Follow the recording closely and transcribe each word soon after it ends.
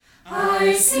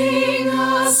I sing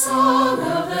a song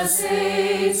of the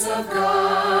saints of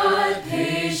God,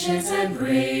 patient and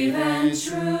brave and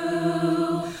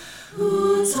true,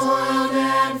 who toiled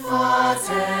and fought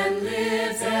and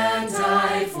lived and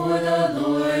died for the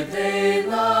Lord they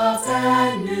loved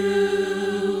and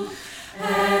knew.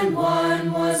 And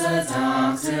one was a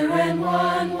doctor, and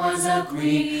one was a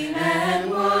queen,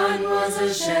 and one was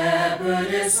a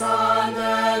shepherdess on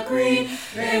the green.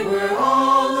 They were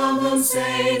all of them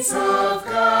saints of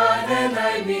God, and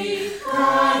I mean,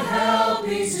 God help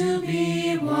me to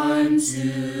be one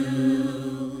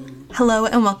too. Hello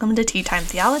and welcome to Tea Time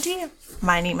Theology.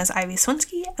 My name is Ivy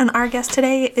Swinsky, and our guest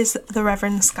today is the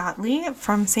Reverend Scott Lee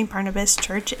from St. Barnabas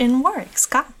Church in Warwick.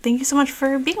 Scott, thank you so much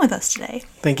for being with us today.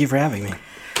 Thank you for having me.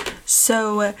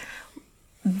 So,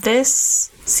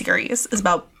 this series is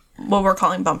about what we're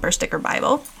calling Bumper Sticker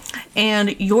Bible,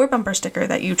 and your bumper sticker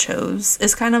that you chose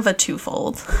is kind of a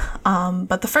twofold,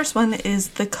 but the first one is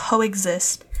the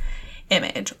coexist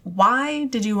image. Why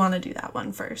did you want to do that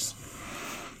one first?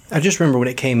 I just remember when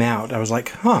it came out, I was like,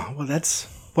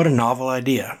 what a novel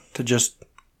idea to just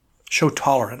show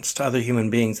tolerance to other human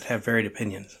beings that have varied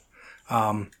opinions,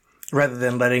 rather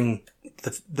than letting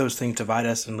those things divide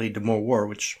us and lead to more war,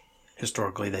 which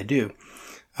historically they do.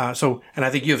 And I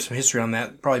think you have some history on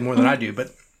that, probably more than I do,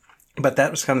 but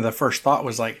that was kind of the first thought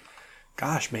was like,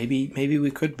 gosh, maybe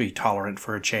we could be tolerant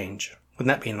for a change. Wouldn't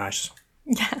that be nice?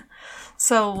 Yeah.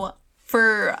 So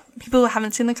for people who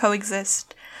haven't seen the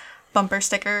coexist bumper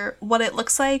sticker, what it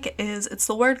looks like is it's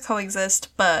the word coexist,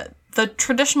 but the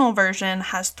traditional version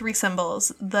has three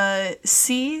symbols. The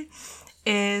C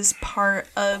is part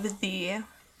of the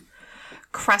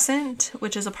crescent,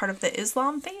 which is a part of the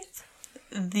Islam faith.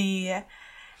 The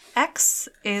X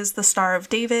is the Star of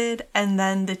David, and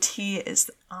then the T is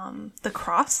the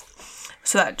cross.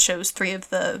 So that shows three of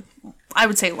the, I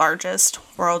would say,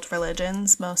 largest world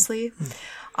religions, mostly.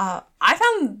 I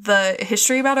found the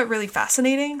history about it really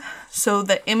fascinating. So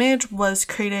the image was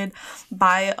created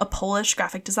by a Polish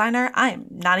graphic designer. I am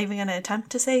not even going to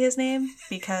attempt to say his name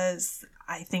because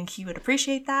I think he would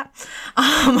appreciate that.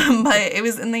 But it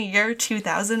was in the year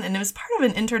 2000, and it was part of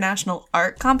an international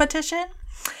art competition.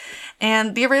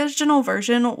 And the original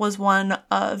version was one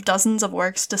of dozens of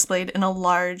works displayed in a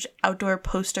large outdoor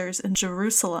posters in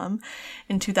Jerusalem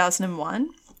in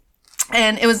 2001.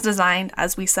 And it was designed,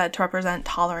 as we said, to represent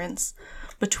tolerance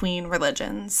between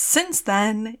religions. Since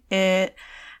then, it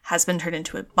has been turned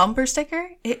into a bumper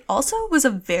sticker. It also was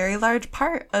a very large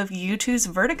part of U2's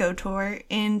Vertigo tour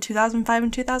in 2005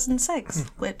 and 2006,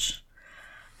 which,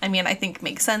 I mean, I think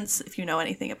makes sense if you know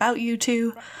anything about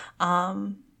U2.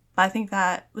 But I think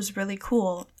that was really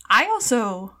cool. I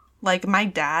also, my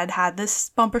dad had this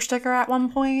bumper sticker at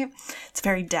one point. It's a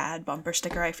very dad bumper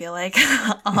sticker, I feel like.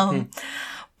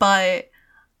 But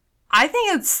I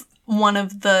think it's one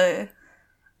of the,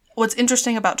 what's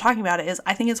interesting about talking about it is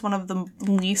I think it's one of the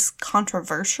least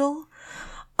controversial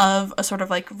of a sort of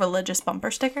religious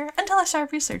bumper sticker until I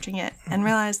started researching it and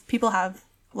realized people have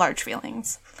large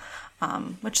feelings,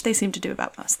 which they seem to do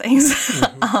about most things.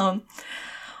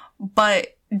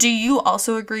 But do you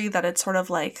also agree that it's sort of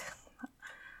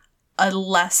a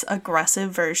less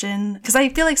aggressive version? Because I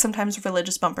feel like sometimes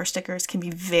religious bumper stickers can be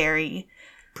very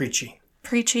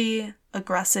preachy,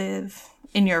 aggressive,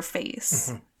 in your face.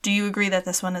 Mm-hmm. Do you agree that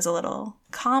this one is a little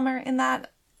calmer in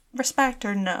that respect,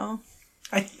 or no?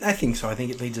 I think so. I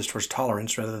think it leads us towards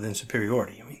tolerance rather than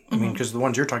superiority. I mean, because the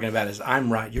ones you're talking about is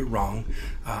I'm right, you're wrong,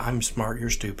 I'm smart, you're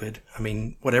stupid. I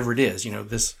mean, whatever it is,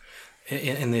 this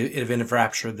in the event of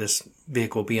rapture, this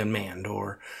vehicle be unmanned,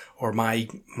 or my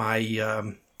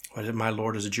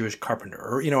Lord is a Jewish carpenter,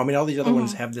 or all these other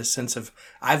ones have this sense of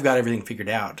I've got everything figured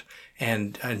out,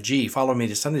 and gee, follow me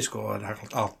to Sunday school, and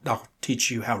I'll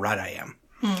teach you how right I am.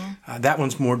 That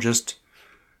one's more just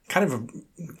kind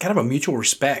of a mutual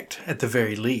respect at the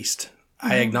very least.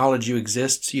 I acknowledge you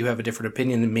exist. You have a different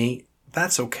opinion than me.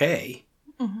 That's okay,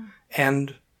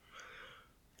 and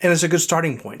it's a good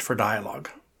starting point for dialogue.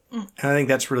 And I think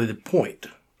that's really the point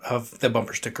of the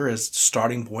bumper sticker, is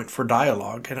starting point for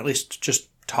dialogue, and at least just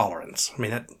tolerance. I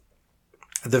mean, at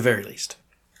the very least.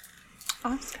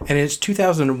 Awesome. And it's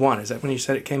 2001. Is that when you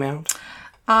said it came out?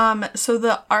 So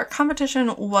the art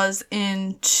competition was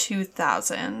in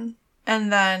 2000,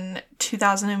 and then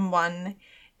 2001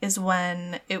 is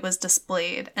when it was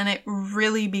displayed, and it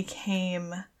really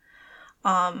became,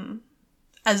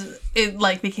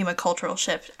 became a cultural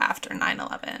shift after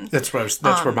 9/11. That's where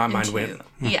my mind went.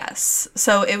 Yes.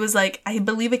 So it was I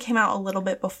believe it came out a little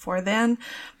bit before then,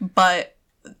 but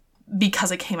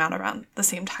because it came out around the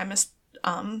same time as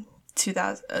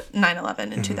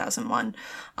 9/11 in 2001.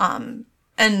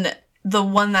 And the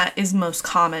one that is most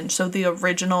common. So the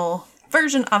original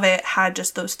version of it had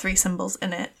just those 3 symbols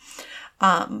in it.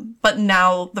 But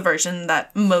now the version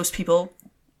that most people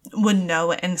would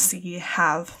know and see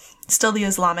have still the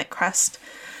Islamic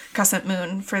crescent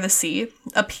moon for the C,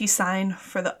 a peace sign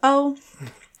for the O,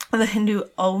 the Hindu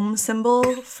Om symbol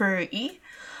for E,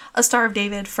 a Star of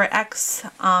David for X,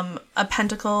 a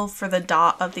pentacle for the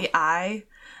dot of the I,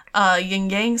 a yin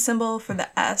yang symbol for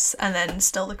the S, and then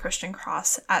still the Christian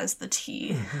cross as the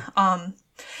T.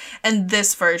 And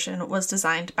this version was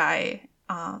designed by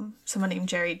someone named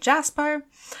Jerry Jaspar.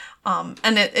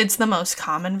 And it's the most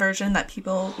common version that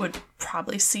people would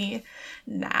probably see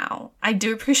now. I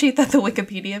do appreciate that the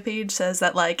Wikipedia page says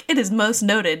that, like, it is most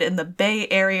noted in the Bay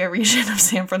Area region of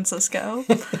San Francisco,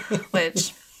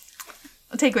 which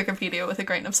I'll take Wikipedia with a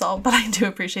grain of salt, but I do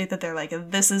appreciate that they're like,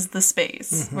 this is the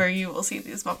space where you will see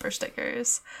these bumper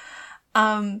stickers.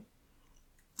 Do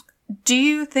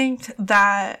you think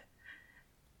that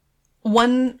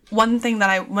one thing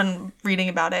that when reading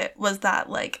about it was that,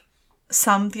 like,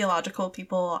 some theological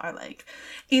people are like,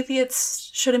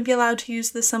 atheists shouldn't be allowed to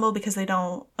use this symbol because they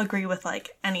don't agree with,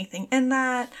 like, anything in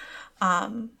that.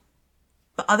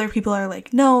 But other people are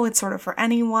like, no, it's sort of for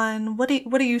anyone. What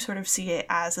do you sort of see it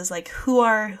as like,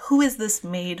 who is this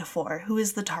made for? Who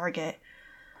is the target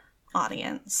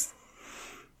audience?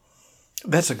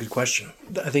 That's a good question.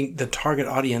 I think the target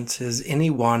audience is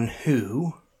anyone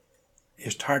who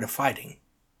is tired of fighting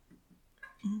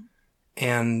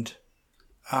and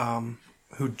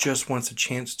who just wants a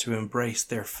chance to embrace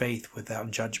their faith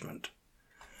without judgment.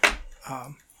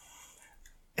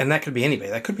 And that could be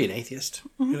anybody. That could be an atheist.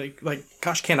 Like,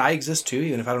 gosh, can I exist too,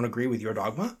 even if I don't agree with your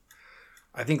dogma?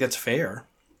 I think that's fair.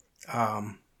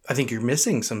 I think you're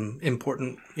missing some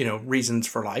important, reasons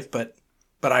for life, but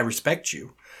I respect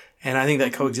you. And I think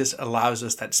that coexist allows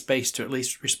us that space to at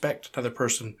least respect another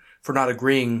person for not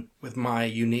agreeing with my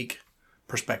unique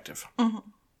perspective.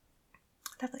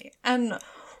 Definitely. And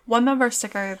one bumper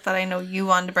sticker that I know you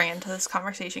wanted to bring into this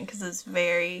conversation because it's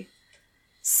very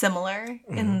similar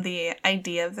in the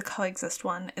idea of the coexist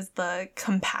one is the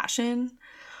compassion,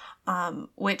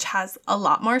 which has a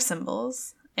lot more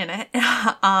symbols in it,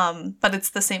 but it's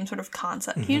the same sort of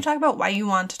concept. Can you talk about why you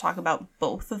want to talk about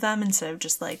both of them instead of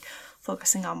just like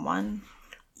focusing on one?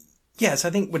 Yes, I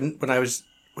think when I was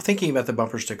thinking about the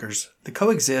bumper stickers, the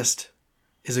coexist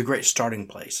is a great starting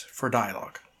place for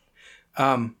dialogue.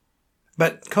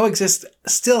 But coexist,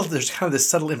 still there's kind of this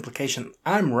subtle implication,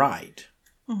 I'm right,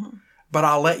 but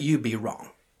I'll let you be wrong.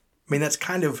 I mean, that's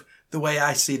kind of the way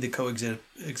I see the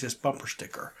coexist bumper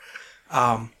sticker.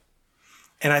 And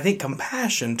I think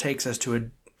compassion takes us to a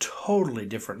totally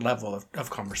different level of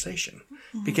conversation.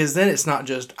 Because then it's not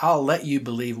just, I'll let you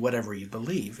believe whatever you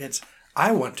believe. It's,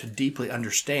 I want to deeply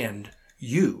understand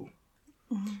you,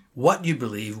 what you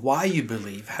believe, why you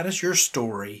believe. How does your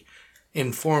story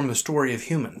inform the story of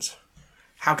humans?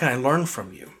 How can I learn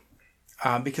from you?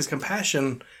 Because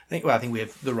compassion, I think we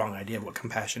have the wrong idea of what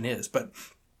compassion is, but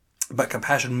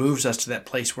compassion moves us to that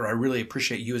place where I really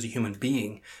appreciate you as a human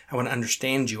being. I want to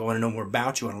understand you. I want to know more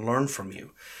about you. I want to learn from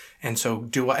you. And so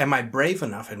am I brave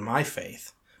enough in my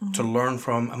faith to learn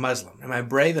from a Muslim? Am I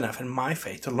brave enough in my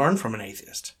faith to learn from an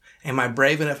atheist? Am I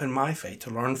brave enough in my faith to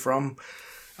learn from,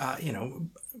 a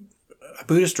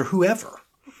Buddhist or whoever?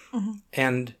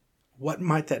 And what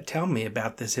might that tell me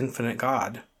about this infinite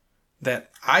God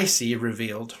that I see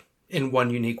revealed in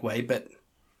one unique way, but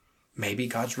maybe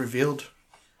God's revealed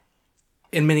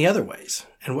in many other ways?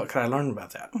 And what could I learn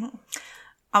about that?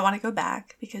 I want to go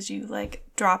back because you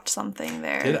dropped something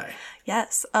there. Did I?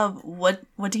 Yes.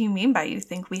 What do you mean by you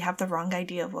think we have the wrong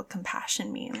idea of what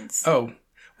compassion means? Oh,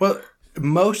 well,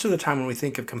 most of the time when we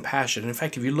think of compassion, in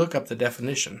fact, if you look up the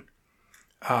definition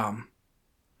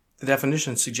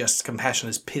suggests compassion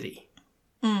is pity.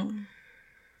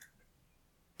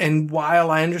 And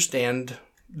while I understand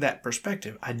that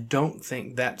perspective, I don't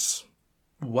think that's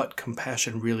what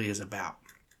compassion really is about.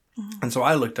 And so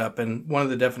I looked up, and one of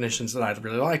the definitions that I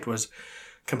really liked was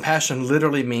compassion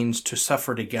literally means to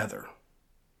suffer together.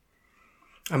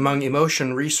 Among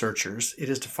emotion researchers, it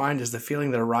is defined as the feeling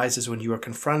that arises when you are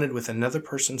confronted with another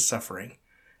person's suffering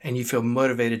and you feel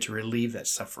motivated to relieve that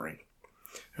suffering.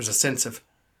 There's a sense of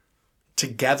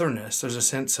togetherness. There's a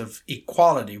sense of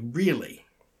equality, really.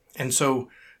 And so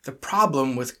the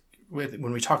problem with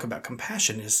when we talk about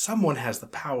compassion is someone has the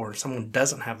power and someone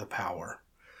doesn't have the power.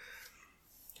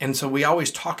 And so we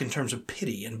always talk in terms of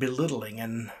pity and belittling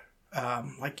and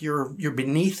like you're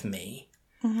beneath me.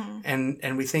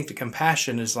 And we think that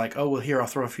compassion is like, oh, well, here, I'll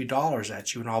throw a few dollars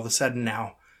at you. And all of a sudden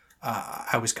now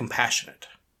I was compassionate.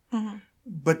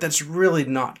 But that's really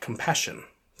not compassion.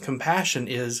 Compassion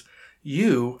is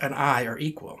You and I are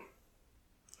equal.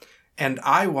 And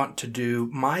I want to do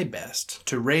my best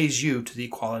to raise you to the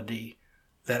equality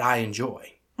that I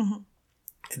enjoy. Mm-hmm.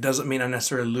 It doesn't mean I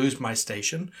necessarily lose my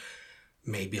station,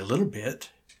 maybe a little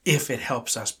bit, if it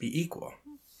helps us be equal.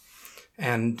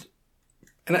 And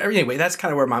anyway, that's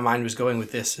kind of where my mind was going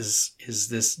with this, is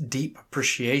this deep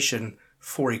appreciation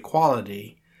for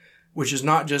equality, which is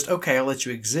not just, okay, I'll let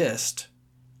you exist.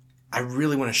 I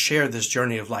really want to share this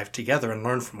journey of life together and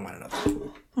learn from one another.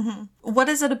 Mm-hmm. What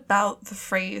is it about the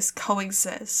phrase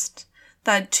coexist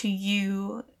that to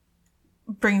you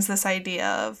brings this idea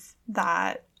of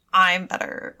that I'm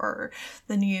better or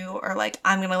than you, or like,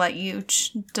 I'm going to let you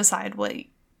decide what,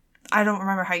 I don't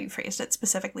remember how you phrased it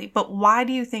specifically, but why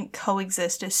do you think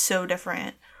coexist is so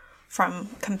different from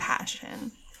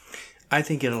compassion? I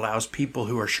think it allows people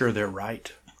who are sure they're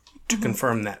right to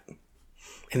confirm that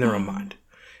in their own mind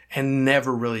and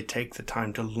never really take the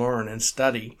time to learn and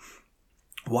study.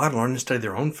 Why learn and study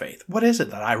their own faith? What is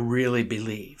it that I really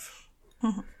believe?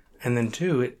 And then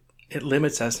two, it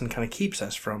limits us and kind of keeps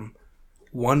us from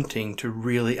wanting to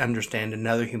really understand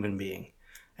another human being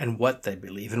and what they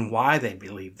believe and why they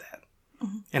believe that.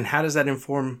 And how does that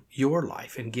inform your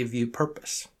life and give you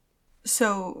purpose?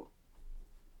 So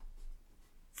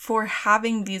for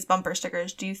having these bumper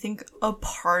stickers, do you think a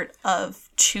part of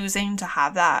choosing to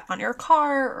have that on your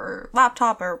car or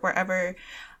laptop or wherever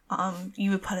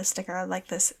you would put a sticker like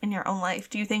this in your own life,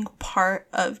 do you think part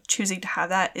of choosing to have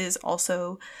that is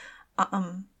also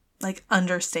like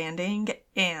understanding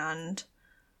and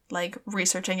like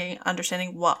researching and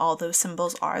understanding what all those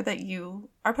symbols are that you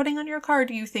are putting on your car?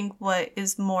 Do you think what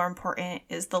is more important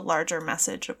is the larger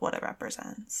message of what it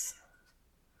represents?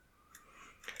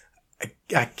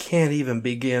 I can't even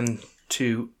begin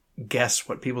to guess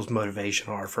what people's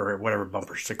motivation are for whatever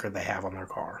bumper sticker they have on their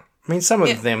car. I mean, some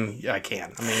of them I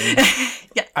can. I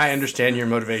mean, I understand your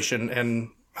motivation, and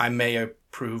I may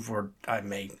approve or I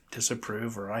may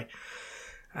disapprove, or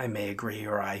I may agree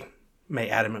or I may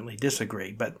adamantly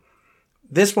disagree. But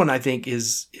this one, I think,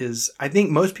 is I think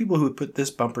most people who put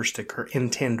this bumper sticker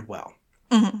intend well.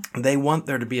 Mm-hmm. They want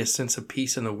there to be a sense of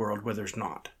peace in the world where there's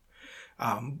not.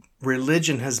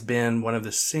 Religion has been one of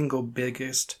the single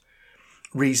biggest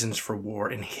reasons for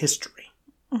war in history.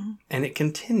 Mm-hmm. And it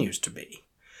continues to be.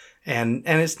 And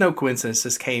it's no coincidence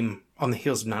this came on the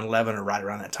heels of 9/11 or right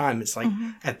around that time. It's like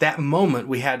at that moment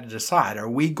we had to decide, are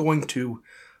we going to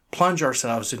plunge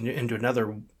ourselves into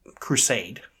another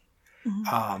crusade?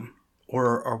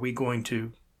 Or are we going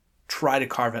to try to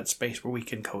carve out space where we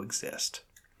can coexist?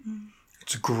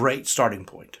 It's a great starting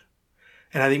point.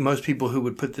 And I think most people who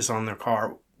would put this on their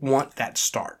car want that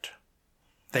start.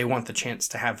 They want the chance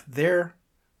to have their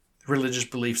religious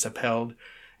beliefs upheld,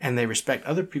 and they respect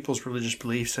other people's religious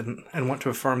beliefs and want to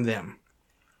affirm them.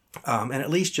 And at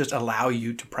least just allow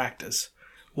you to practice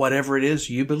whatever it is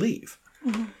you believe,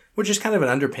 which is kind of an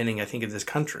underpinning, I think, of this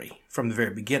country from the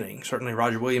very beginning. Certainly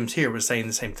Roger Williams here was saying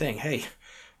the same thing. Hey,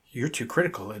 you're too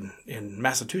critical in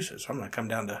Massachusetts. I'm going to come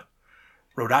down to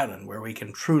Rhode Island, where we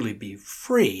can truly be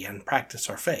free and practice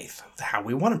our faith how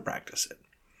we want to practice it.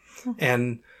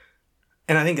 And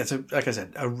I think that's, like I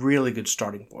said, a really good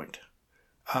starting point.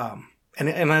 And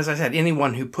as I said,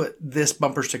 anyone who put this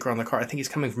bumper sticker on the car, I think he's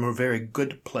coming from a very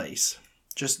good place.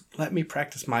 Just let me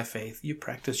practice my faith. You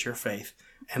practice your faith.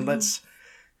 And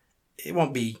it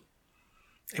won't be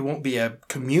a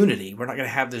community. We're not going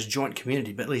to have this joint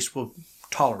community, but at least we'll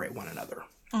tolerate one another.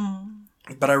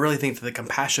 But I really think that the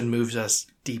compassion moves us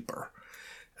deeper.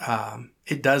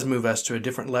 It does move us to a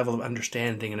different level of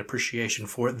understanding and appreciation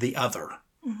for the other,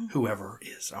 whoever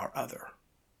is our other.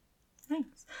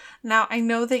 Thanks. Now, I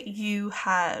know that you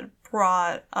had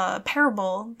brought a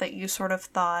parable that you sort of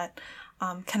thought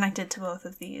connected to both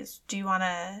of these. Do you want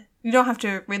to, you don't have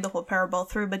to read the whole parable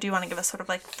through, but do you want to give us sort of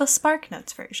like the Spark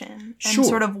Notes version? And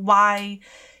sort of why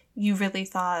you really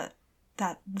thought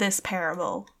that this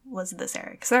parable was this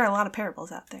area? Because there are a lot of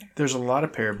parables out there. There's a lot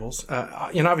of parables.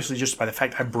 Obviously, just by the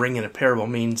fact I bring in a parable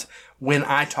means when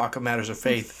I talk of matters of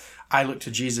faith, I look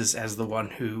to Jesus as the one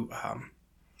who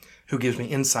gives me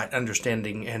insight,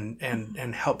 understanding,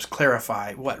 and helps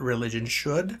clarify what religion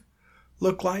should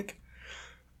look like.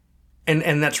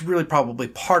 And that's really probably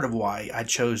part of why I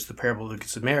chose the parable of the Good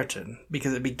Samaritan,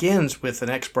 because it begins with an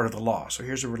expert of the law. So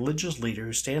here's a religious leader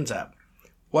who stands up.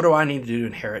 What do I need to do to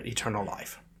inherit eternal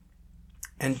life?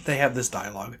 And they have this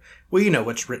dialogue. Well, you know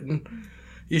what's written.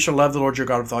 You shall love the Lord your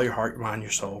God with all your heart, your mind,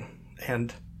 your soul.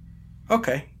 And,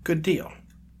 okay, good deal.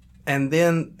 And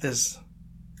then this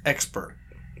expert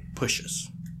pushes,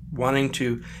 wanting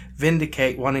to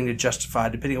vindicate, wanting to justify,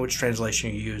 depending on which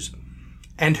translation you use,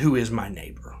 and who is my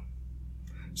neighbor.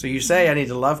 So you say, I need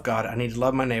to love God, I need to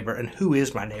love my neighbor, and who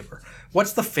is my neighbor?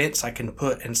 What's the fence I can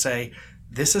put and say,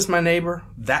 this is my neighbor,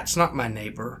 that's not my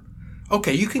neighbor.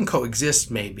 Okay, you can coexist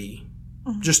maybe,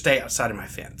 just stay outside of my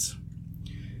fence.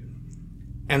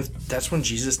 And that's when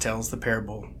Jesus tells the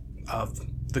parable of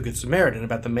the Good Samaritan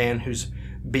about the man who's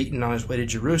beaten on his way to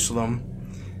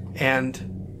Jerusalem.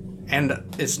 And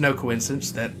it's no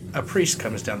coincidence that a priest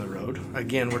comes down the road.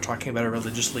 Again, we're talking about a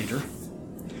religious leader.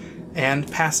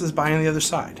 And passes by on the other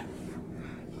side.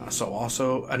 So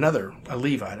also a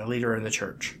Levite, a leader in the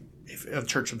church, a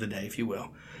church of the day, if you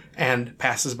will, and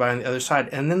passes by on the other side.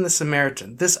 And then the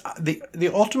Samaritan,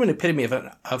 the ultimate epitome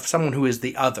of someone who is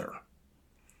the other.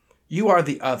 You are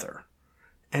the other.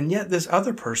 And yet this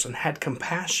other person had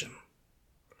compassion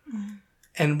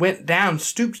and went down,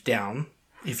 stooped down,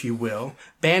 if you will,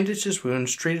 bandaged his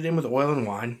wounds, treated him with oil and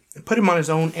wine, and put him on his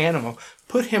own animal,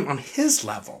 put him on his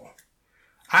level.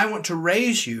 I want to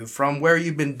raise you from where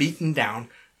you've been beaten down,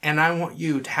 and I want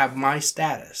you to have my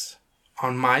status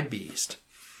on my beast.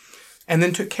 And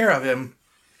then took care of him.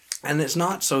 And it's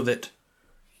not so that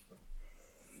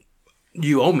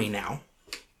you owe me now.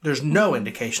 There's no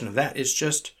indication of that. It's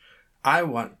just, I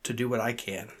want to do what I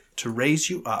can to raise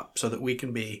you up so that we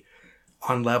can be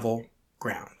on level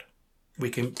ground. We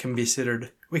can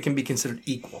be considered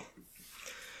equal.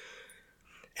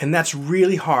 And that's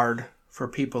really hard for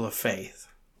people of faith,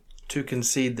 to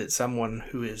concede that someone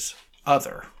who is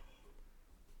other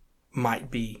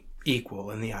might be equal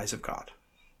in the eyes of God.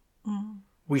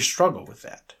 We struggle with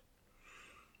that.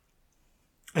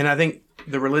 And I think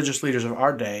the religious leaders of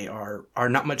our day are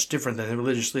not much different than the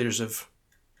religious leaders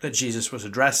that Jesus was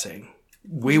addressing.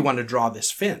 We want to draw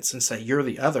this fence and say, you're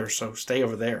the other, so stay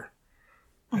over there.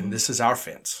 And this is our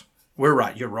fence. We're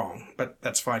right, you're wrong, but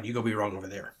that's fine. You go be wrong over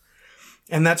there.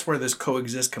 And that's where this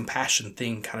coexist compassion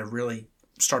thing kind of really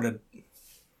started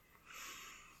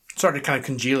kind of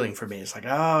congealing for me. It's like,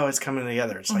 oh, it's coming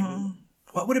together. It's like,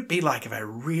 what would it be like if I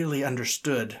really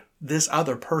understood this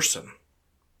other person,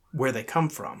 where they come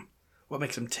from, what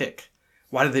makes them tick?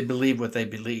 Why do they believe what they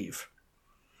believe?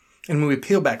 And when we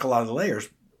peel back a lot of the layers,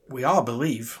 we all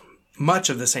believe much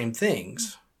of the same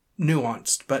things,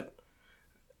 nuanced, but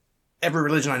every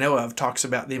religion I know of talks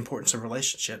about the importance of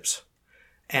relationships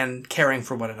and caring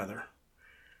for one another.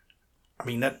 I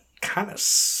mean, that kind of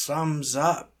sums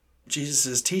up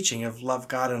Jesus' teaching of love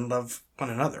God and love one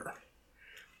another.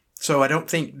 So I don't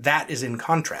think that is in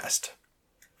contrast,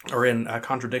 or in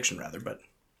contradiction rather, but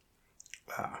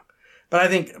I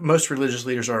think most religious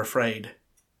leaders are afraid,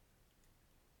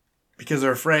 because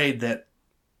they're afraid that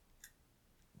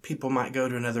people might go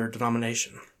to another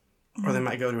denomination, or they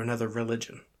might go to another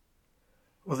religion.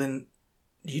 Well, then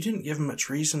you didn't give them much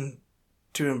reason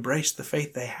to embrace the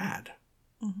faith they had.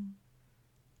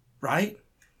 Right?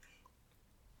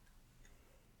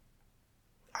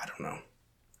 I don't know.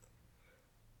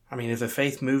 I mean, if the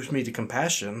faith moves me to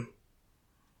compassion,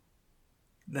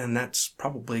 then that's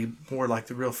probably more like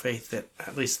the real faith that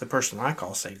at least the person I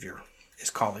call Savior is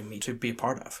calling me to be a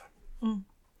part of.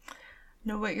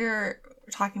 No, what you're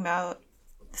talking about,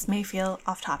 this may feel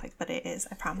off topic, but it is,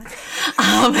 I promise.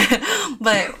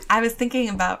 But I was thinking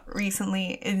about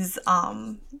recently is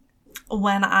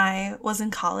when I was in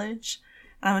college,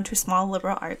 and I went to a small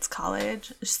liberal arts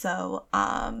college. So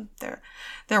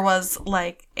there was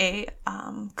like a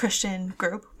Christian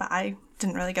group, but I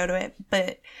didn't really go to it.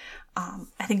 But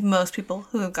I think most people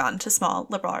who have gone to small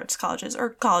liberal arts colleges, or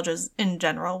colleges in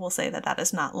general, will say that that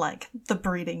is not like the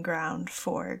breeding ground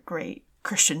for great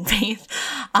Christian faith.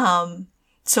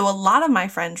 So a lot of my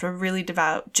friends were really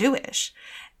devout Jewish.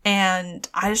 And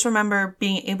I just remember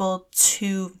being able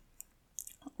to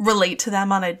relate to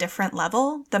them on a different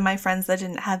level than my friends that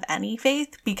didn't have any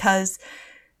faith, because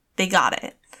they got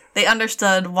it. They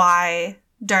understood why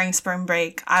during spring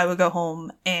break I would go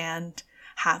home and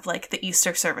have like the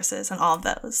Easter services and all of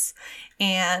those.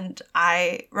 And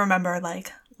I remember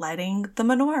like lighting the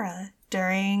menorah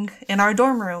in our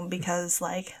dorm room, because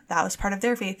like that was part of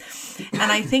their faith.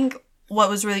 And I think what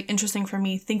was really interesting for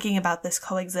me thinking about this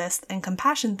coexist and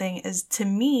compassion thing is, to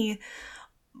me,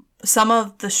 some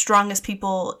of the strongest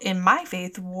people in my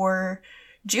faith were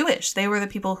Jewish. They were the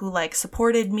people who like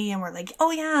supported me and were like,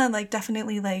 oh yeah, like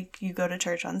definitely, like you go to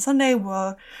church on Sunday,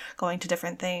 we're going to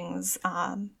different things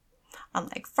on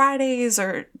like Fridays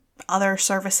or other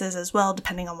services as well,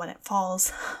 depending on when it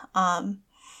falls.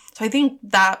 So I think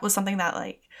that was something that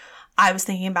like I was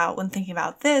thinking about when thinking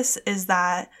about this, is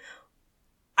that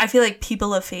I feel like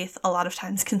people of faith a lot of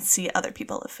times can see other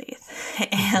people of faith,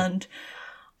 and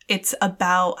it's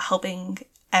about helping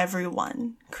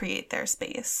everyone create their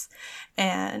space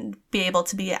and be able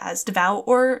to be as devout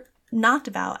or not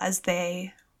devout as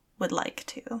they would like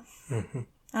to. Mm-hmm. And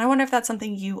I wonder if that's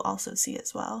something you also see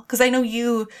as well. Because I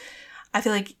know I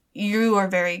feel like you are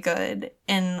very good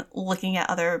in looking at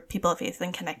other people of faith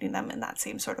and connecting them in that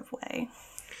same sort of way.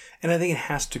 And I think it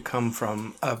has to come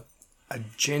from a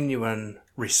genuine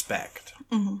respect.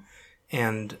 Mm-hmm.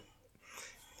 And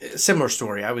a similar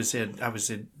story. I was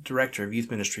a director of youth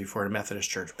ministry for a Methodist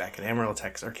church back in Amarillo,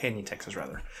 Texas, or Canyon, Texas,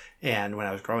 rather. And when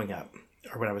I was growing up,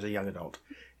 or when I was a young adult,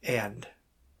 and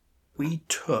we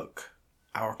took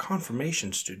our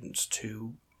confirmation students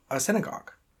to a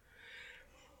synagogue.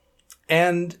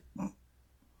 And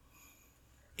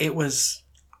it was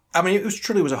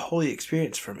truly a holy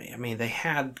experience for me. I mean, they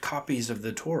had copies of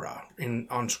the Torah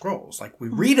on scrolls, like we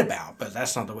read about, but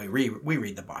that's not the way we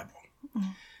read the Bible. Mm-hmm.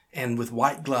 And with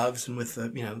white gloves and with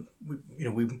the,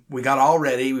 we got all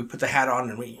ready. We put the hat on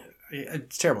and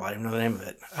it's terrible. I don't know the name of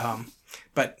it.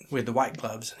 But with the white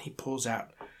gloves, and he pulls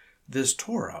out this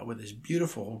Torah with this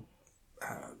beautiful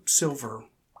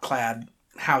silver-clad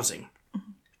housing,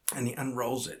 mm-hmm. and he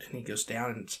unrolls it and he goes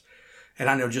down and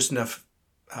I know just enough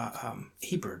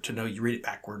Hebrew to know you read it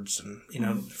backwards and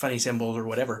mm-hmm. funny symbols or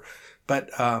whatever, but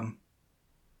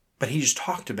he just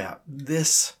talked about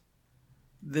this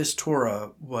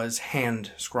Torah was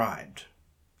hand scribed,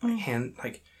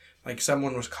 like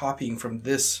someone was copying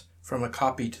from a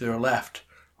copy to their left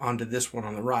onto this one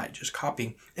on the right, just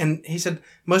copying. And he said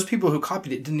most people who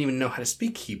copied it didn't even know how to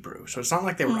speak Hebrew. So it's not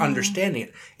like they were understanding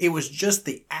it. It was just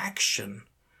the action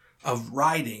of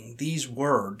writing these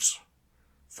words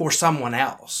for someone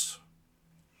else.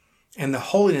 And the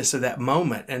holiness of that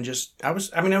moment. And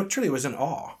I truly was in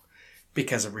awe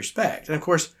because of respect. And of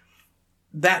course,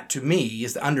 that to me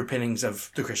is the underpinnings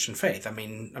of the Christian faith. I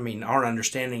mean, our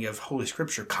understanding of Holy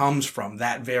Scripture comes from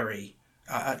that very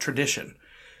tradition.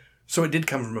 So it did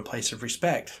come from a place of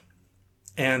respect.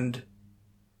 And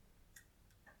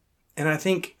I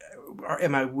think,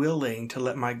 am I willing to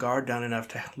let my guard down enough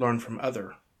to learn from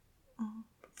other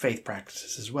faith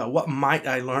practices as well? What might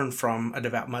I learn from a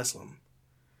devout Muslim?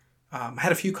 I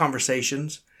had a few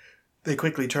conversations. They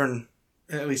quickly turned,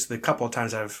 at least the couple of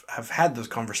times I've had those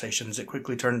conversations, it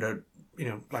quickly turned to,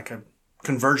 like a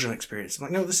conversion experience. I'm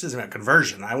like, no, this isn't about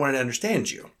conversion. I want to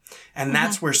understand you. And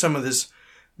that's where some of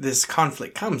this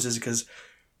conflict comes, is because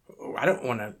I don't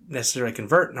want to necessarily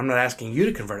convert, and I'm not asking you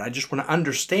to convert. I just want to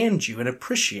understand you and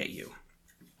appreciate you.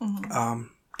 Mm-hmm.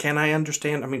 Can I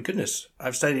understand? I mean, goodness,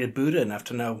 I've studied Buddha enough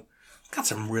to know I've got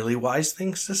some really wise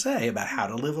things to say about how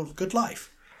to live a good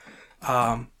life.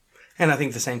 And I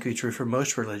think the same could be true for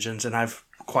most religions, and I've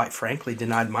quite frankly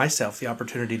denied myself the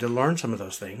opportunity to learn some of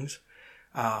those things.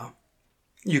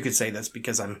 You could say that's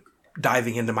because I'm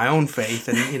diving into my own faith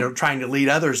and, trying to lead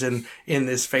others in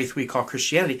this faith we call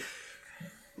Christianity.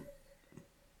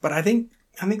 But I think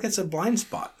that's a blind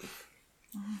spot.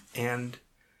 And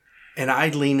I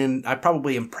lean in, I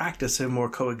probably in practice have more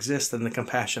coexist than the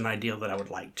compassion ideal that I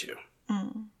would like to.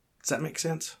 Does that make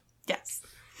sense? Yes,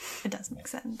 it does make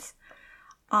sense.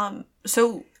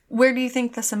 So where do you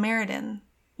think the Samaritan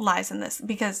lies in this?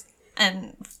 Because,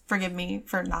 and forgive me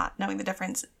for not knowing the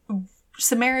difference,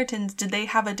 Samaritans, did they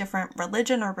have a different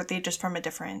religion, or were they just from a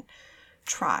different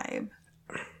tribe?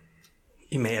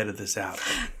 You may edit this out.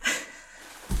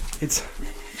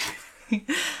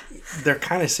 They're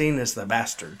kind of seen as the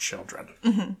bastard children.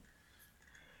 Mm-hmm.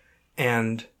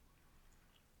 And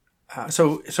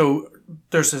so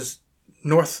there's this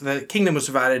north, the kingdom was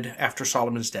divided after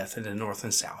Solomon's death into north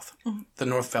and south. Mm-hmm. The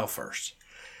north fell first.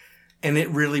 And it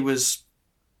really was,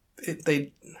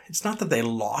 it's not that they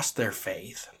lost their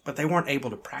faith, but they weren't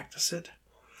able to practice it.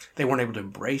 They weren't able to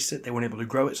embrace it. They weren't able to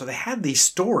grow it. So they had these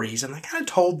stories, and they kind of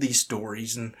told these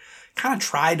stories and kind of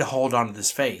tried to hold on to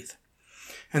this faith.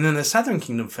 And then the southern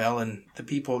kingdom fell, and the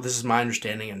people, this is my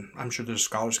understanding, and I'm sure there's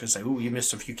scholars going to say, ooh, you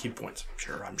missed a few key points.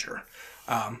 I'm sure.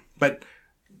 But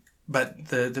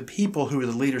the people who were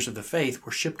the leaders of the faith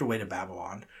were shipped away to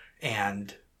Babylon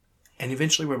and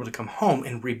eventually were able to come home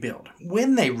and rebuild.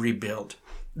 When they rebuilt,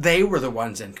 they were the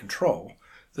ones in control.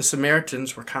 The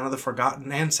Samaritans were kind of the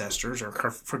forgotten ancestors or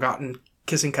forgotten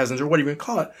kissing cousins or whatever you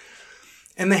call it.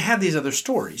 And they had these other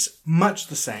stories, much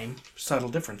the same, subtle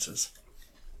differences.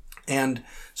 And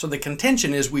so the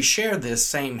contention is we share this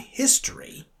same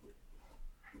history,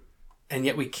 and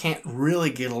yet we can't really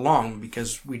get along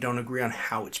because we don't agree on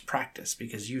how it's practiced.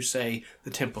 Because you say the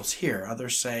temple's here,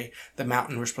 others say the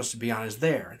mountain we're supposed to be on is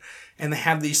there. And they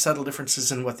have these subtle differences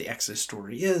in what the Exodus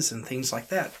story is and things like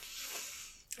that,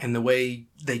 and the way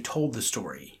they told the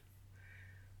story.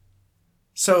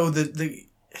 So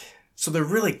they're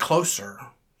really closer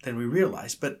than we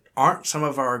realize, but aren't some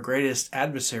of our greatest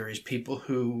adversaries people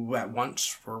who at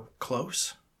once were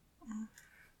close?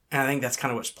 And I think that's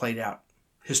kind of what's played out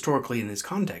historically in this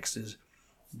context is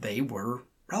they were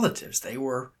relatives. They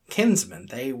were kinsmen.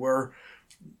 They were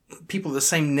people of the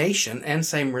same nation and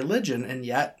same religion, and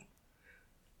yet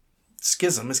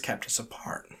schism has kept us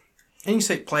apart. And you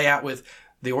see it play out with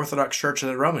the Orthodox Church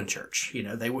and the Roman Church. You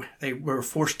know, they were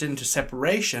forced into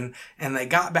separation, and they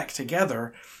got back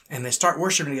together, and they start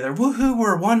worshiping together. Woohoo,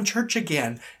 we're one church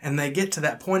again. And they get to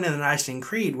that point in the Nicene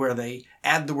Creed where they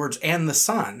add the words "and the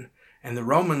Son," and the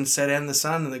Romans said "and the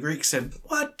Son," and the Greeks said,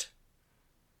 "What?"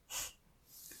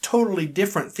 Totally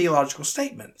different theological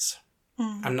statements.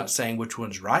 I'm not saying which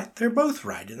one's right. They're both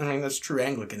right. I mean, that's true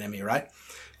Anglican in me, right?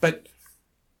 But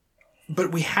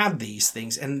we have these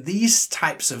things, and these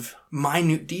types of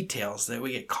minute details that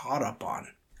we get caught up on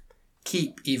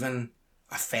keep even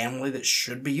a family that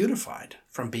should be unified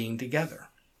from being together.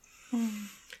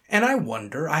 And I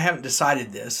wonder, I haven't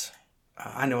decided this.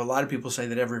 I know a lot of people say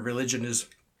that every religion is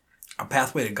a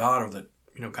pathway to God, or that,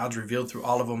 you know, God's revealed through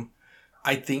all of them.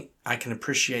 I think I can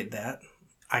appreciate that.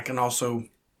 I can also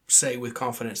say with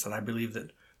confidence that I believe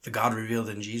that the God revealed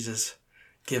in Jesus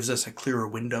gives us a clearer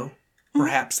window,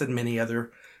 perhaps, than many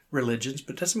other religions,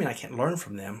 but doesn't mean I can't learn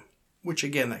from them, which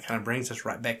again, that kind of brings us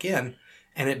right back in.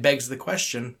 And it begs the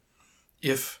question,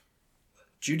 if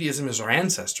Judaism is our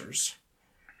ancestors,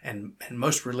 and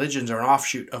most religions are an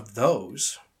offshoot of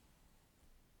those,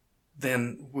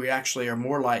 then we actually are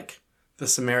more like the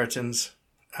Samaritans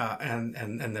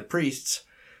and the priests,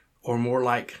 or more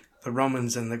like the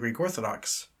Romans and the Greek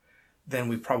Orthodox, than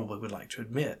we probably would like to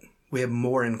admit. We have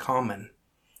more in common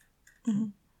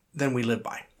than we live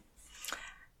by.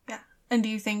 Yeah. And do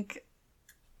you think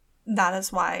that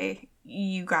is why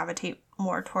you gravitate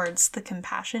more towards the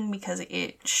compassion? Because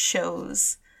it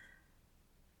shows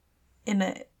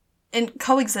in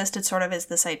coexist, it sort of is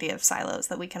this idea of silos,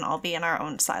 that we can all be in our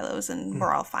own silos and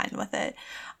we're all fine with it.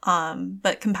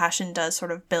 But compassion does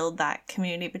sort of build that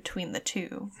community between the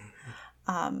two.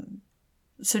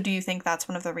 So do you think that's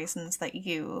one of the reasons that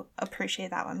you appreciate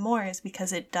that one more, is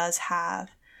because it does have,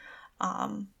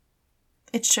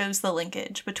 it shows the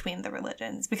linkage between the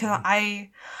religions? Because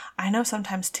I know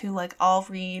sometimes too, like, I'll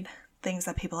read things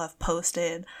that people have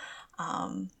posted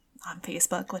on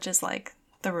Facebook, which is like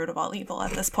the root of all evil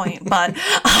at this point, but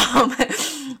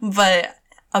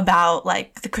about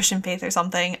like the Christian faith or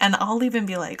something, and I'll even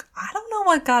be like, I don't know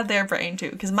what God they're praying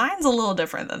to, because mine's a little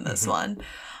different than this one.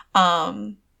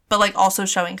 But like also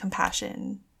showing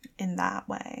compassion in that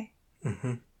way.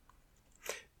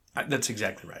 That's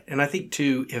exactly right. And I think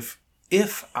too,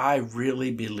 if I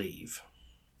really believe,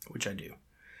 which I do,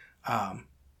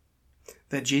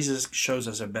 that Jesus shows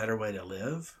us a better way to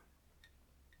live,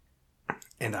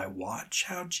 and I watch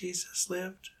how Jesus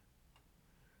lived,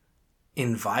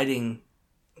 inviting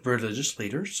religious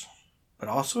leaders, but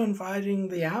also inviting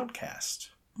the outcast,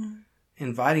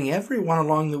 inviting everyone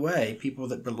along the way, people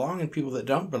that belong and people that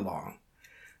don't belong.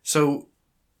 So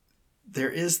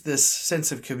there is this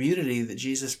sense of community that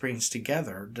Jesus brings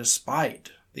together,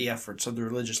 despite the efforts of the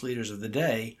religious leaders of the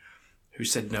day who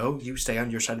said, no, you stay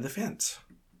on your side of the fence.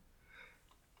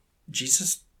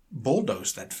 Jesus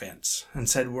bulldozed that fence and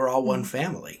said, we're all one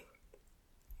family.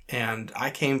 And I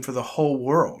came for the whole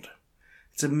world.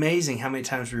 It's amazing how many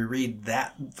times we read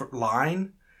that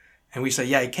line and we say,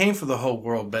 yeah, he came for the whole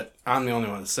world, but I'm the only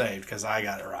one that's saved because I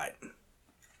got it right.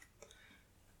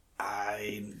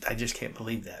 I just can't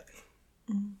believe that.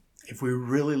 If we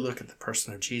really look at the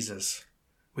person of Jesus,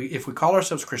 if we call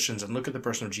ourselves Christians and look at the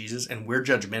person of Jesus and we're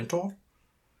judgmental,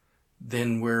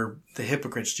 then we're the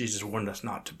hypocrites Jesus warned us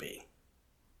not to be.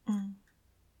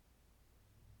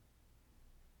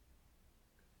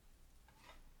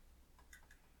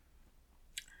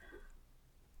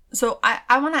 So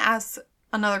I want to ask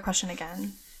another question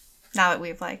again, now that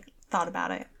we've like thought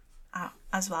about it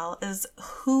as well, is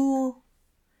who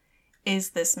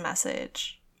is this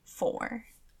message for?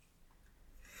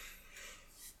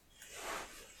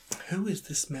 Who is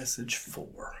this message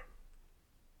for?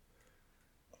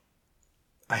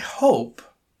 I hope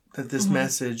that this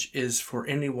message is for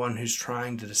anyone who's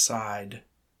trying to decide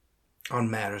on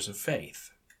matters of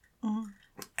faith,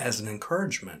 as an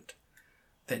encouragement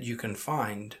that you can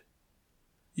find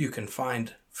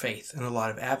faith in a lot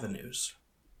of avenues,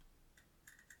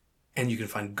 and you can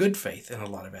find good faith in a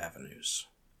lot of avenues.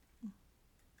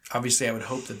 Obviously, I would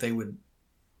hope that they would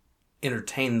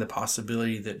entertain the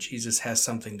possibility that Jesus has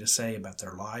something to say about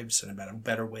their lives and about a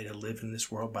better way to live in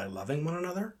this world by loving one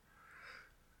another.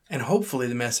 And hopefully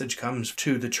the message comes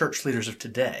to the church leaders of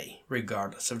today,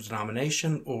 regardless of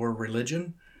denomination or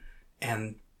religion,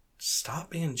 and stop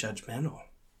being judgmental.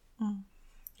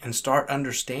 And start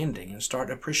understanding and start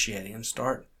appreciating and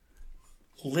start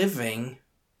living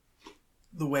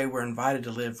the way we're invited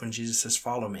to live when Jesus says,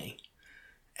 follow me.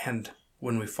 And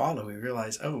when we follow, we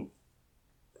realize, oh,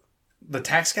 the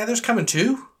tax gatherer's coming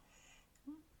too?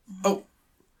 Oh,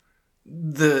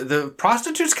 the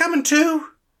prostitute's coming too?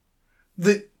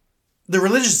 The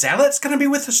religious zealot's going to be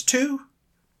with us too?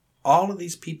 All of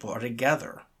these people are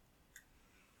together,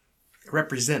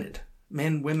 represented.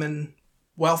 Men, women,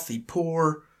 wealthy,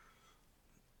 poor.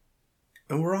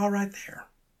 And we're all right there.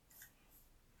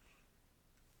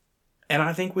 And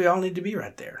I think we all need to be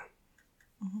right there.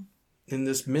 Mm-hmm. In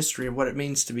this mystery of what it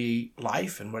means to be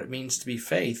life and what it means to be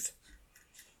faith.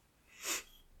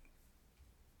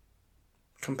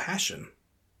 Compassion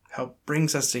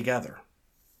brings us together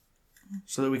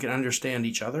so that we can understand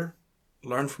each other,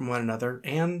 learn from one another,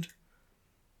 and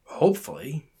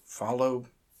hopefully follow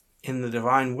in the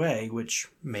divine way, which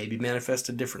may be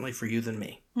manifested differently for you than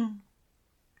me.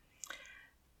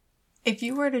 If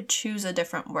you were to choose a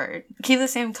different word, keep the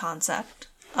same concept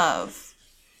of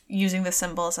using the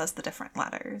symbols as the different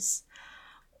letters.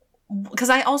 Because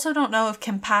I also don't know if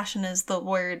compassion is the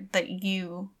word that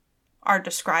you are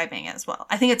describing as well.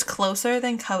 I think it's closer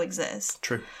than coexist.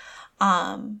 True.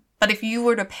 But if you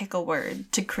were to pick a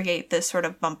word to create this sort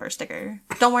of bumper sticker,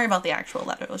 don't worry about the actual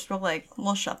letters.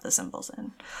 We'll shove the symbols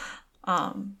in.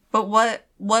 But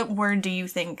what word do you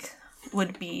think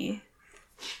would be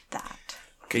that?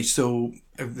 Okay, so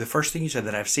the first thing you said,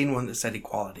 that I've seen one that said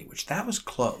equality, which that was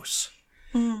close.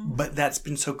 But that's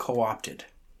been so co-opted.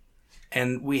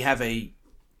 And we've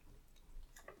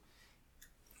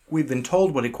been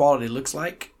told what equality looks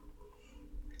like.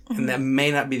 And that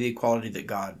may not be the equality that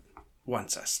God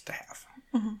wants us to have.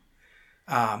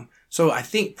 So I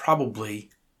think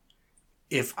probably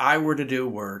if I were to do a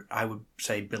word, I would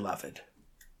say beloved.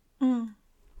 And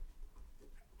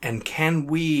can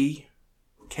we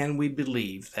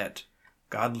believe that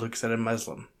God looks at a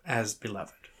Muslim as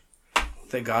beloved?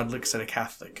 That God looks at a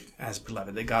Catholic as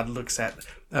beloved? That God looks at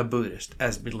a Buddhist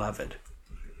as beloved?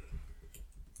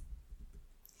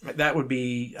 That would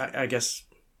be, I guess,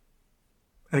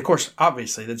 and of course,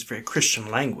 obviously, that's very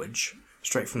Christian language,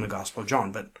 straight from the Gospel of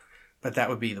John, but that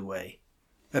would be the way,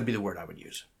 that'd be the word I would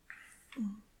use.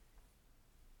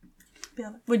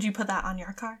 Would you put that on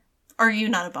your car? Or are you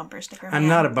not a bumper sticker man? I'm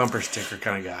not a bumper sticker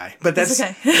kind of guy, but that's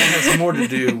okay. That has more to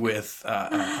do with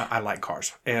I like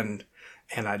cars, and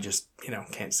I just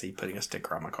can't see putting a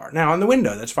sticker on my car. Now on the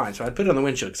window, that's fine. So I'd put it on the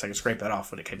windshield because I could scrape that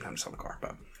off when it came time to sell the car.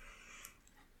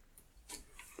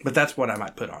 But that's what I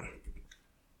might put on.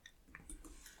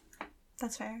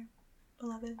 That's fair.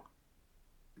 Beloved.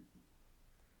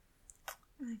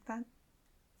 I like that.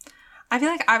 I feel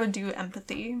like I would do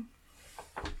empathy.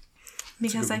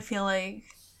 Because I feel like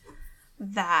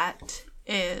that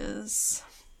is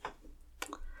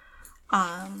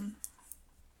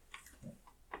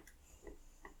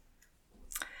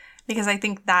because I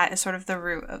think that is sort of the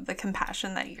root of the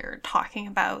compassion that you're talking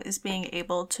about, is being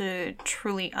able to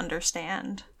truly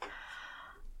understand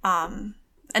and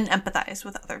empathize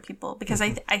with other people. Because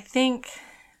I think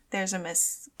there's a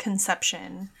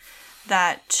misconception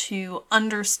that to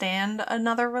understand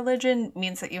another religion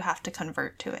means that you have to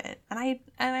convert to it.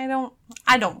 And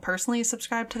I don't personally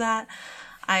subscribe to that.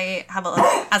 I have,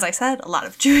 as I said, a lot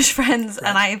of Jewish friends,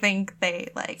 and I think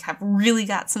they have really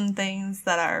got some things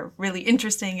that are really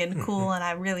interesting and cool, and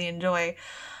I really enjoy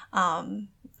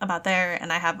about there.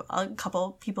 And I have a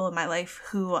couple people in my life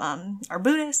who are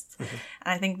Buddhists, and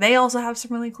I think they also have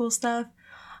some really cool stuff.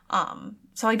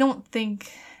 So I don't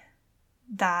think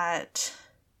that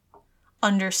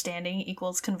understanding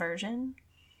equals conversion,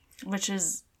 which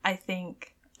is, I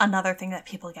think, another thing that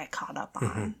people get caught up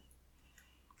on.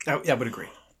 I would agree.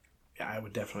 Yeah, I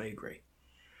would definitely agree.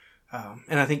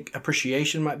 And I think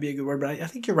appreciation might be a good word, but I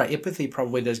think you're right. Empathy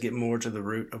probably does get more to the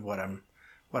root of what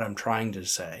I'm trying to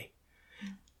say.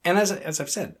 And as I've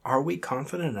said, are we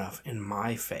confident enough in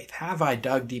my faith? Have I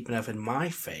dug deep enough in my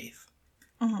faith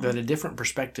that a different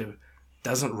perspective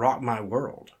doesn't rock my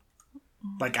world?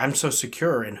 Like, I'm so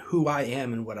secure in who I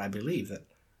am and what I believe that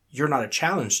you're not a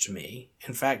challenge to me.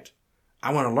 In fact,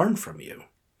 I want to learn from you.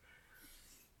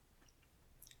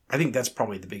 I think that's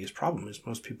probably the biggest problem, is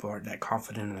most people aren't that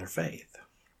confident in their faith.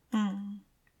 And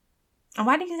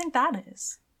why do you think that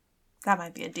is? That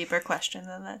might be a deeper question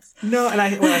than this. No, and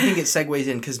I think it segues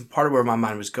in, because part of where my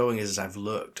mind was going is, as I've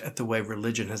looked at the way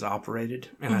religion has operated,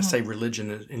 and I say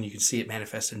religion, and you can see it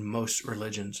manifest in most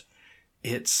religions.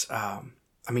 It's,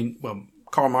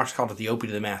 Karl Marx called it the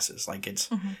opiate of the masses. Like it's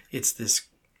this,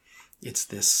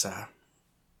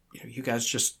 you guys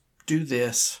just do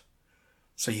this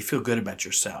so you feel good about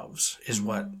yourselves,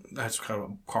 that's kind of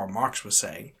what Karl Marx was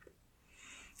saying.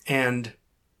 And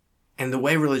And the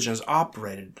way religion is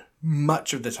operated,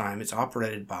 much of the time, it's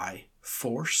operated by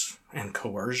force and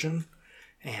coercion.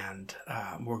 And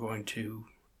we're going to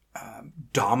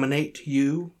dominate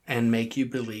you and make you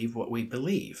believe what we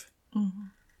believe. Mm-hmm.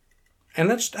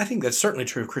 And I think that's certainly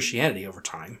true of Christianity over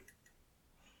time.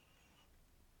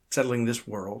 Settling this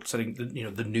world, setting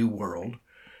the new world,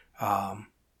 the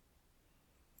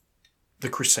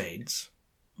Crusades.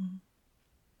 Mm-hmm.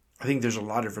 I think there's a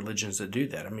lot of religions that do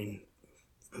that. I mean,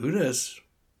 Buddhists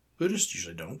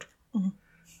usually don't. Mm-hmm.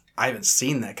 I haven't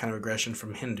seen that kind of aggression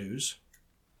from Hindus.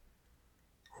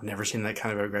 I've never seen that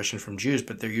kind of aggression from Jews,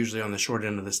 but they're usually on the short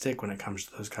end of the stick when it comes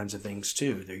to those kinds of things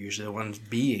too. They're usually the ones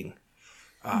being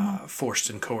forced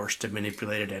and coerced and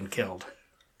manipulated and killed.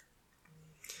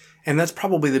 And that's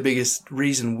probably the biggest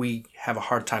reason we have a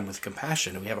hard time with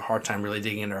compassion and we have a hard time really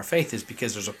digging into our faith, is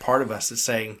because there's a part of us that's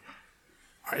saying,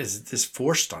 is this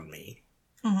forced on me?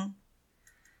 Mm-hmm.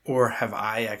 Or have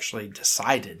I actually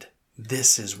decided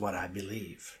this is what I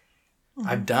believe? Mm-hmm.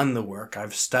 I've done the work.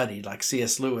 I've studied, like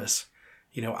C.S. Lewis.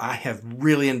 I have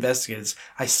really investigated this.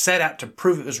 I set out to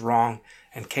prove it was wrong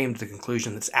and came to the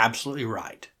conclusion that's absolutely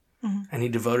right. Mm-hmm. And he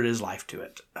devoted his life to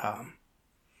it. And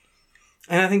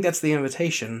I think that's the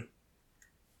invitation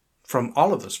from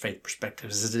all of those faith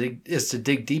perspectives, is to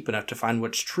dig deep enough to find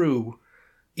what's true,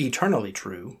 eternally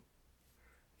true,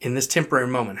 in this temporary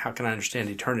moment. How can I understand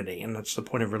eternity? And that's the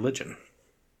point of religion.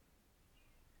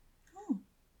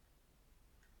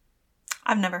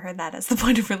 I've never heard that as the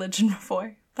point of religion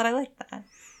before, but I like that.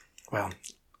 Well,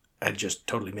 I just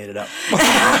totally made it up.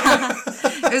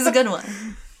 It was a good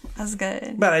one. That was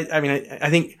good. But I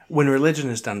think when religion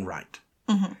is done right,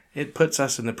 mm-hmm. it puts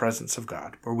us in the presence of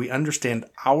God, where we understand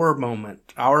our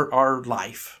moment, our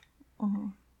life, mm-hmm.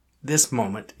 this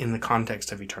moment in the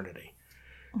context of eternity.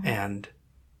 Mm-hmm.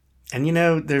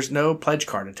 And there's no pledge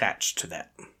card attached to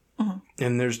that. Mm-hmm.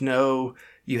 And there's no,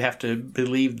 you have to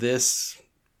believe this,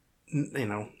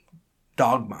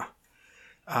 dogma.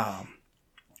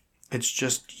 It's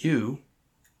just you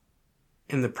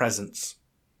in the presence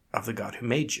of the God who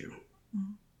made you.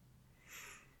 Mm-hmm.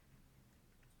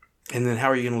 And then how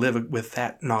are you going to live with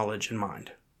that knowledge in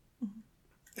mind? Mm-hmm.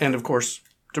 And of course,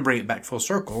 to bring it back full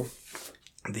circle,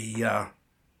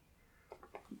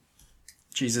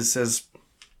 Jesus says,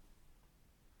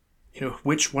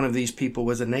 which one of these people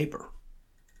was a neighbor?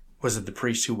 Was it the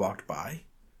priest who walked by?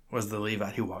 Was it the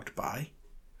Levite who walked by?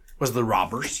 Was it the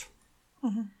robbers?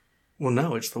 Mm-hmm. Well,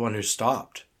 no, it's the one who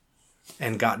stopped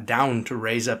and got down to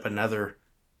raise up another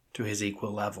to his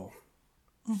equal level.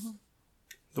 Mm-hmm.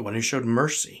 The one who showed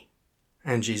mercy.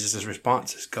 And Jesus'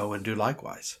 response is, go and do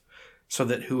likewise. So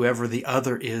that whoever the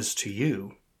other is to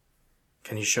you,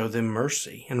 can you show them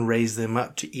mercy and raise them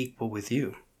up to equal with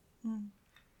you? Mm.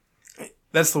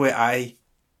 That's the way I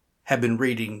have been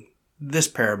reading this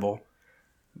parable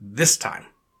this time.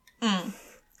 Mm.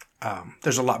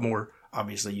 There's a lot more,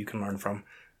 obviously, you can learn from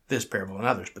this parable and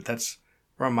others, but that's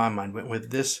where my mind went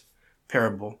with this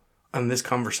parable and this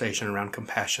conversation around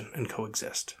compassion and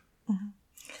coexist. Mm-hmm.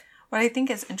 What I think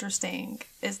is interesting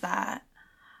is that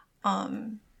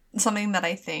something that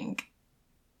I think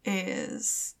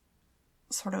is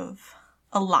sort of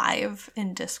alive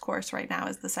in discourse right now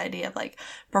is this idea of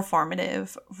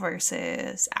performative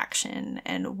versus action,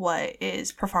 and what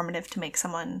is performative to make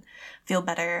someone feel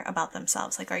better about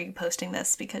themselves. Are you posting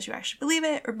this because you actually believe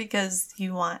it or because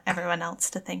you want everyone else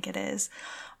to think it is,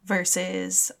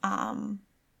 versus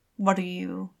what are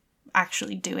you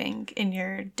actually doing in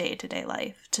your day-to-day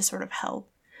life to sort of help.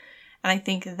 And I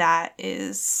think that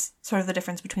is sort of the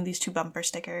difference between these two bumper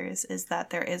stickers, is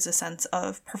that there is a sense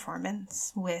of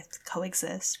performance with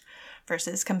coexist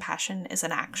versus compassion is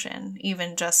an action,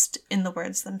 even just in the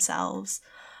words themselves.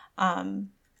 And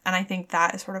I think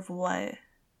that is sort of what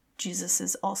Jesus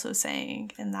is also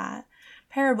saying in that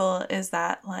parable, is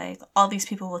that all these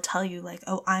people will tell you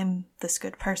oh, I'm this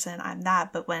good person, I'm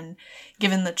that. But when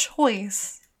given the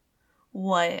choice,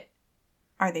 what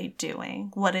are they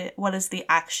doing? What is the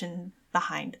action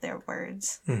behind their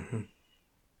words? Mm-hmm.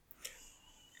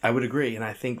 I would agree, and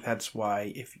I think that's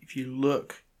why if you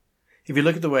look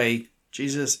at the way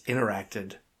Jesus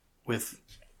interacted with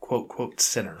quote quote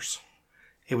sinners,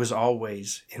 it was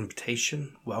always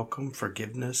invitation, welcome,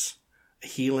 forgiveness,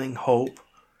 healing, hope.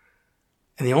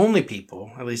 And the only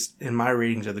people, at least in my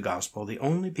readings of the gospel, the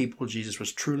only people Jesus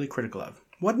was truly critical of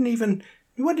he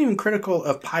wasn't even critical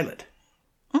of Pilate.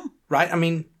 Right? I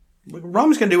mean,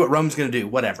 Rome's going to do what Rome's going to do,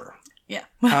 whatever. Yeah.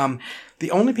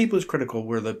 The only people who's critical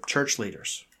were the church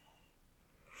leaders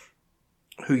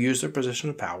who used their position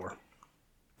of power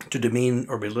to demean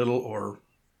or belittle or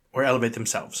elevate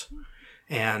themselves.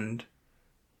 And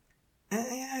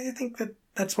I think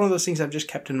that's one of those things I've just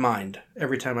kept in mind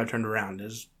every time I turned around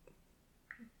is,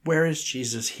 where is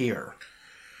Jesus here?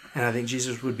 And I think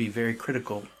Jesus would be very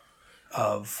critical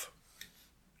of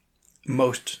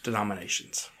most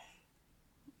denominations.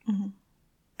 Mm-hmm.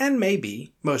 And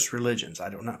maybe most religions, I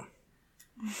don't know.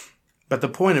 But the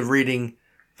point of reading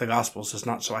the Gospels is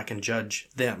not so I can judge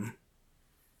them.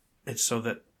 It's so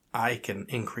that I can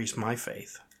increase my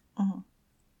faith. Mm-hmm.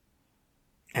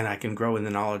 And I can grow in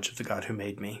the knowledge of the God who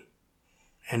made me.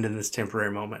 And in this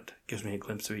temporary moment, gives me a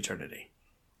glimpse of eternity.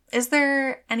 Is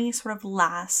there any sort of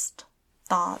last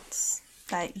thoughts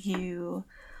that you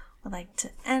would like to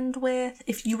end with?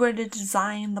 If you were to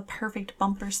design the perfect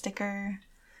bumper sticker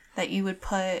that you would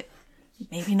put,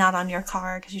 maybe not on your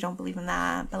car because you don't believe in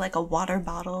that, but like a water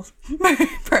bottle,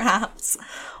 perhaps,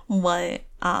 what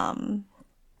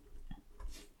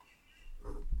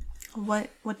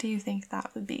do you think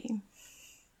that would be?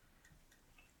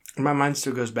 My mind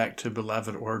still goes back to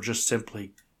beloved, or just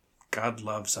simply, God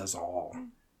loves us all.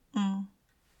 Mm.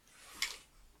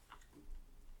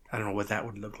 I don't know what that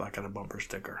would look like on a bumper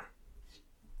sticker.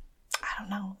 I don't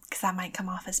know, because that might come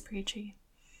off as preachy.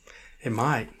 It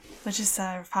might. Which is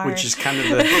kind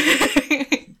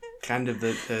of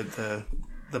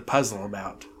the puzzle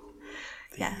about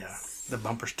the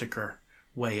bumper sticker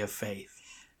way of faith.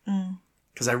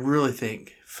 Because I really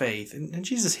think faith, and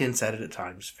Jesus hints at it at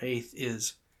times, faith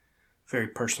is very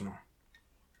personal.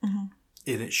 Mm-hmm.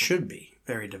 And it should be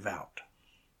very devout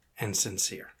and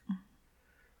sincere. Mm-hmm.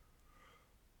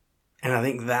 And I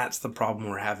think that's the problem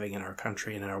we're having in our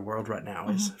country and in our world right now,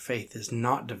 is faith is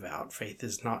not devout. Faith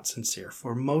is not sincere.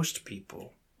 For most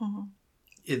people,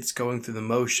 it's going through the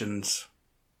motions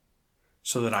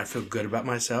so that I feel good about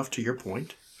myself, to your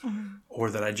point, or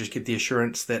that I just get the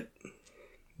assurance that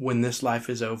when this life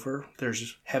is over,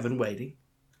 there's heaven waiting.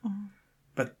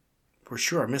 But we're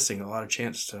sure missing a lot of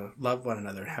chance to love one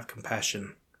another and have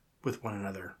compassion with one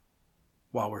another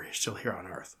while we're still here on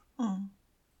earth.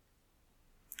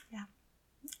 Yeah.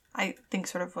 I think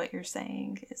sort of what you're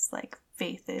saying is like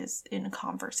faith is in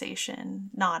conversation,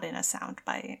 not in a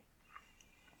soundbite.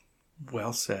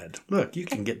 Well said. Look, you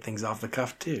can get things off the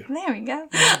cuff too. There we go.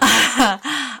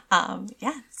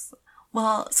 Yes.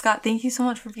 Well, Scott, thank you so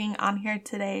much for being on here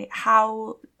today.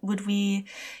 How would we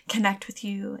connect with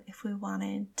you if we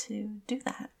wanted to do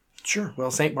that? Sure. Well,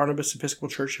 St. Barnabas Episcopal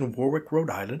Church in Warwick, Rhode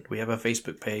Island. We have a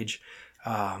Facebook page.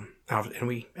 And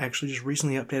we actually just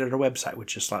recently updated our website,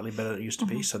 which is slightly better than it used to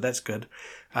be. So that's good.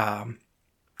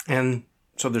 And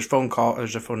so there's a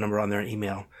phone number on there, and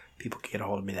email. People can get a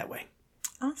hold of me that way.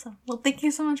 Awesome. Well, thank you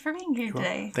so much for being here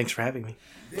today. Well, thanks for having me.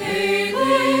 They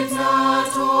lived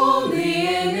not only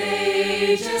in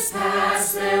ages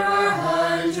past, there are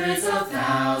hundreds of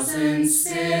thousands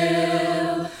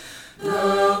still.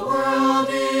 The world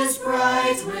is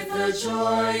bright with the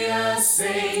joyous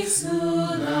saints who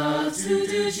love to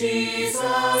do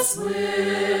Jesus'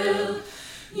 will.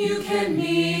 You can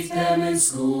meet them in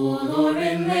school or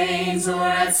in lanes or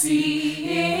at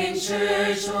sea, in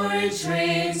church or in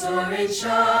trains or in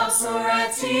shops or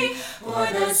at tea. For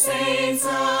the saints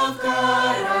of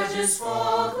God are just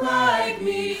folk like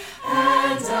me,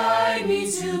 and I mean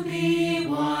to be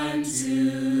one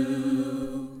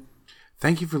too.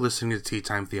 Thank you for listening to Tea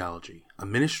Time Theology, a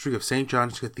ministry of St.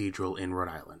 John's Cathedral in Rhode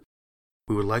Island.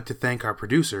 We would like to thank our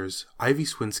producers, Ivy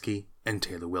Swinsky and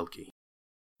Taylor Wilkie.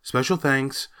 Special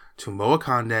thanks to Moa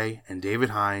Conde and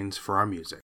David Hines for our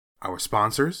music. Our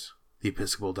sponsors, the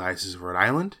Episcopal Diocese of Rhode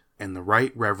Island and the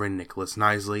Right Reverend Nicholas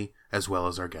Knisley, as well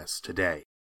as our guests today.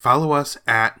 Follow us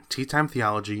at Tea Time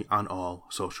Theology on all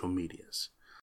social medias.